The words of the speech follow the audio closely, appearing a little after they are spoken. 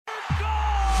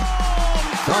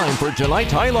Time for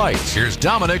tonight's highlights. Here's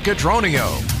Dominic Catronio.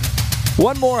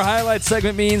 One more highlight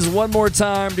segment means one more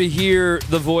time to hear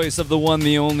the voice of the one,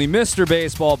 the only Mr.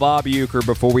 Baseball, Bob Uecker,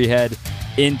 before we head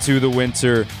into the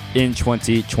winter in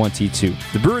 2022.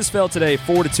 The Brewers fell today,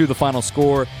 4-2 the final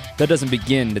score. That doesn't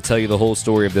begin to tell you the whole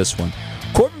story of this one.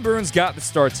 Corbin Burnes got the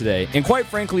start today, and quite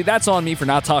frankly, that's on me for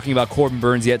not talking about Corbin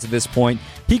Burnes yet to this point.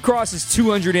 He crosses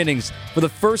 200 innings for the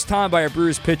first time by a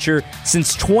Brewers pitcher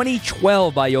since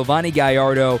 2012 by Yovani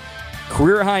Gallardo.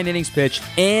 Career high in innings pitched,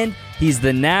 and he's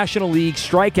the National League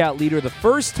strikeout leader. The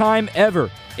first time ever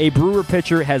a Brewer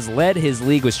pitcher has led his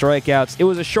league with strikeouts. It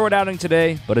was a short outing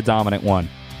today, but a dominant one.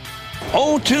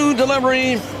 0-2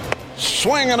 delivery,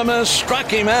 swing and a miss, struck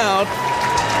him out.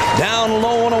 Down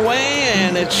low and away,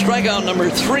 and it's strikeout number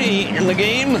 3 in the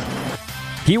game.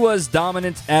 He was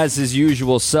dominant as his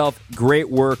usual self. Great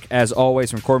work, as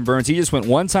always, from Corbin Burnes. He just went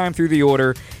one time through the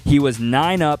order. He was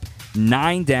 9 up,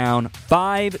 9 down,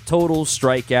 5 total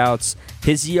strikeouts.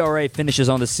 His ERA finishes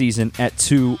on the season at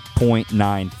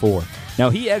 2.94. Now,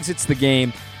 he exits the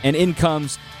game, and in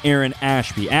comes Aaron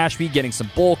Ashby. Ashby getting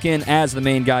some bulk in as the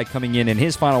main guy coming in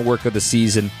his final work of the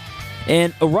season.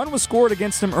 And a run was scored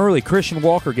against him early. Christian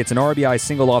Walker gets an RBI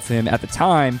single off of him. At the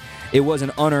time, it was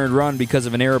an unearned run because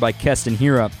of an error by Keston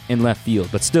Hiura in left field.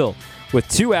 But still, with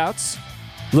 2 outs,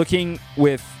 looking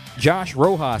with Josh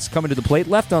Rojas coming to the plate,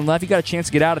 left on left, he got a chance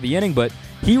to get out of the inning, but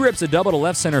he rips a double to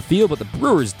left center field, but the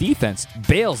Brewers' defense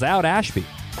bails out Ashby.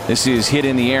 This is hit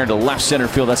in the air to left center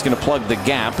field. That's going to plug the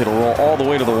gap. It'll roll all the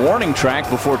way to the warning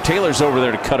track before Taylor's over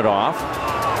there to cut it off.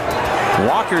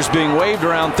 Walker's being waved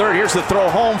around third. Here's the throw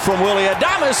home from Willie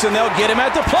Adames, and they'll get him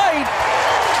at the plate.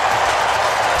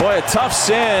 Boy, a tough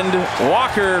send.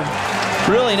 Walker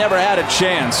really never had a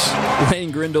chance.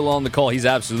 Lane Grindle on the call. He's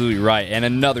absolutely right. And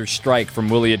another strike from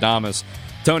Willie Adames.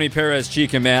 Tony Perez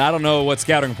Chica, man, I don't know what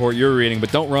scouting report you're reading,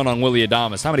 but don't run on Willie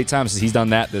Adames. How many times has he done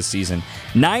that this season?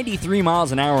 93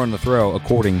 miles an hour on the throw,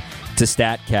 according to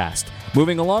StatCast.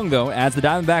 Moving along, though, as the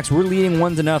Diamondbacks were leading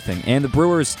 1-0, and the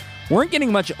Brewers weren't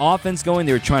getting much offense going.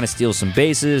 They were trying to steal some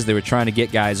bases. They were trying to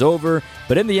get guys over.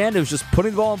 But in the end, it was just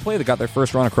putting the ball in play that got their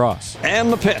first run across.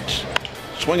 And the pitch.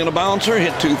 Swinging a bouncer,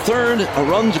 hit to third. A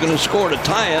run's going to score to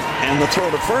tie it, and the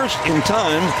throw to first in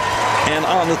time. And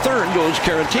on the third goes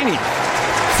Caratini.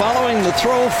 Following the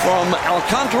throw from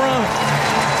Alcantara,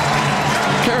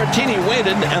 Caratini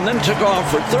waited and then took off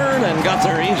for third and got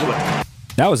there easily.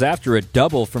 That was after a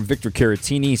double from Victor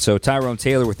Caratini, so Tyrone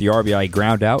Taylor with the RBI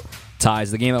ground out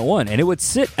ties the game at 1, and it would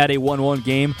sit at a 1-1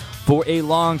 game for a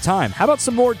long time. How about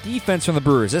some more defense from the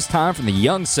Brewers, this time from the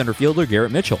young center fielder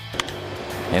Garrett Mitchell.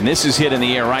 And this is hit in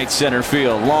the air right center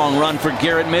field. Long run for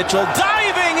Garrett Mitchell.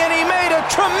 Diving, and he made a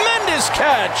tremendous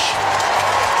catch.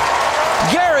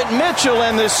 Garrett Mitchell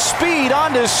and the speed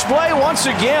on display once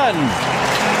again.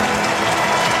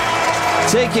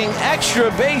 Taking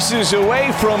extra bases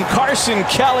away from Carson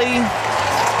Kelly.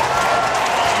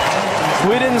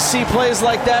 We didn't see plays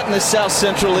like that in the South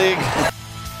Central League.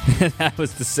 That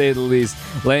was, to say the least.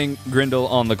 Lane Grindle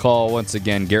on the call once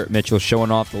again. Garrett Mitchell showing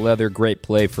off the leather. Great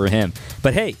play for him.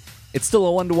 But hey, it's still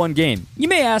a 1-1 game. You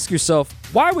may ask yourself,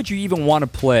 why would you even want to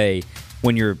play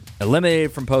when you're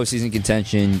eliminated from postseason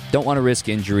contention, don't want to risk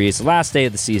injury? It's the last day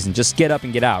of the season. Just get up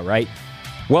and get out, right?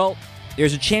 Well,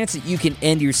 there's a chance that you can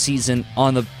end your season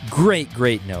on a great,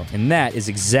 great note, and that is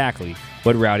exactly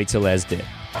what Rowdy Tellez did.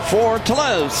 For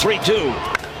Tellez, 3-2.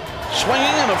 Swinging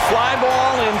and a fly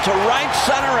ball into right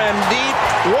center and deep.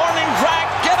 Warning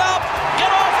track, get up, get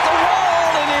off the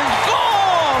wall. It is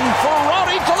gone for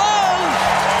Rowdy Tellez.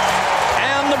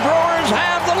 And the Brewers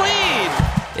have the lead.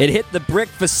 It hit the brick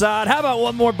facade. How about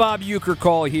one more Bob Uecker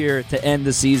call here to end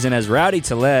the season as Rowdy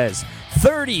Tellez,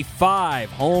 35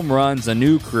 home runs, a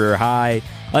new career high.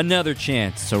 Another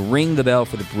chance to ring the bell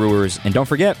for the Brewers. And don't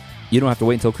forget, you don't have to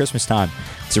wait until Christmas time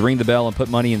to ring the bell and put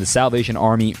money in the Salvation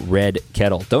Army Red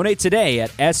Kettle. Donate today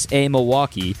at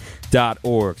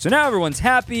samilwaukee.org. So now everyone's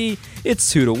happy.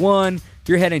 It's 2-1.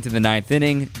 You're heading to the 9th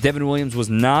inning. Devin Williams was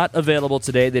not available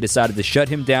today. They decided to shut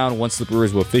him down once the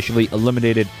Brewers were officially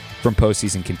eliminated from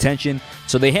postseason contention.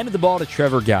 So they handed the ball to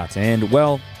Trevor Gott, and,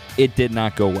 well, it did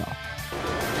not go well.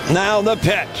 Now the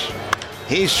pitch.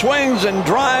 He swings and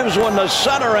drives one to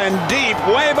center and deep,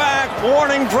 way back,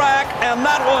 warning track, and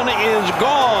that one is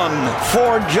gone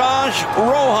for Josh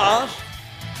Rojas.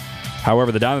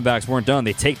 However, the Diamondbacks weren't done.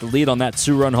 They take the lead on that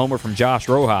 2-run homer from Josh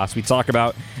Rojas. We talk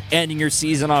about ending your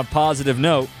season on a positive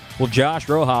note. Well, Josh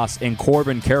Rojas and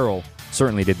Corbin Carroll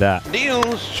certainly did that.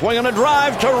 Deals, swinging a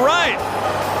drive to right.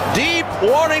 Deep,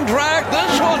 warning track,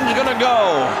 this one's going to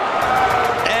go.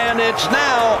 And it's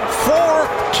now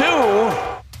 4-2.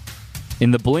 In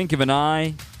the blink of an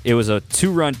eye, it was a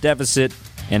 2-run deficit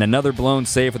And another blown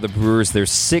save for the Brewers. They're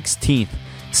 16th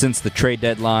since the trade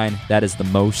deadline. That is the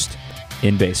most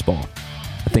in baseball.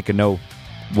 I think I know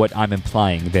what I'm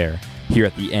implying there here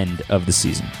at the end of the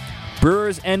season.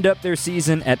 Brewers end up their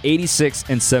season at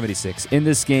 86-76. In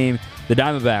this game, the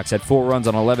Diamondbacks had 4 runs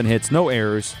on 11 hits, no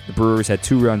errors. The Brewers had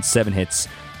 2 runs, 7 hits,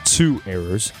 2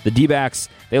 errors. The D-backs,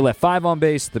 they left 5 on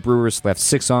base. The Brewers left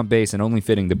 6 on base, and only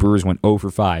fitting, the Brewers went 0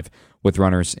 for 5 with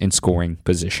runners in scoring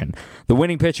position. The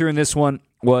winning pitcher in this one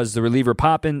was the reliever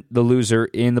Poppin. The loser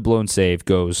in the blown save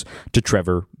goes to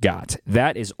Trevor Gott.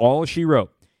 That is all she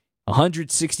wrote.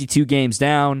 162 games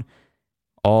down,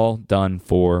 all done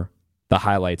for the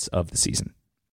highlights of the season.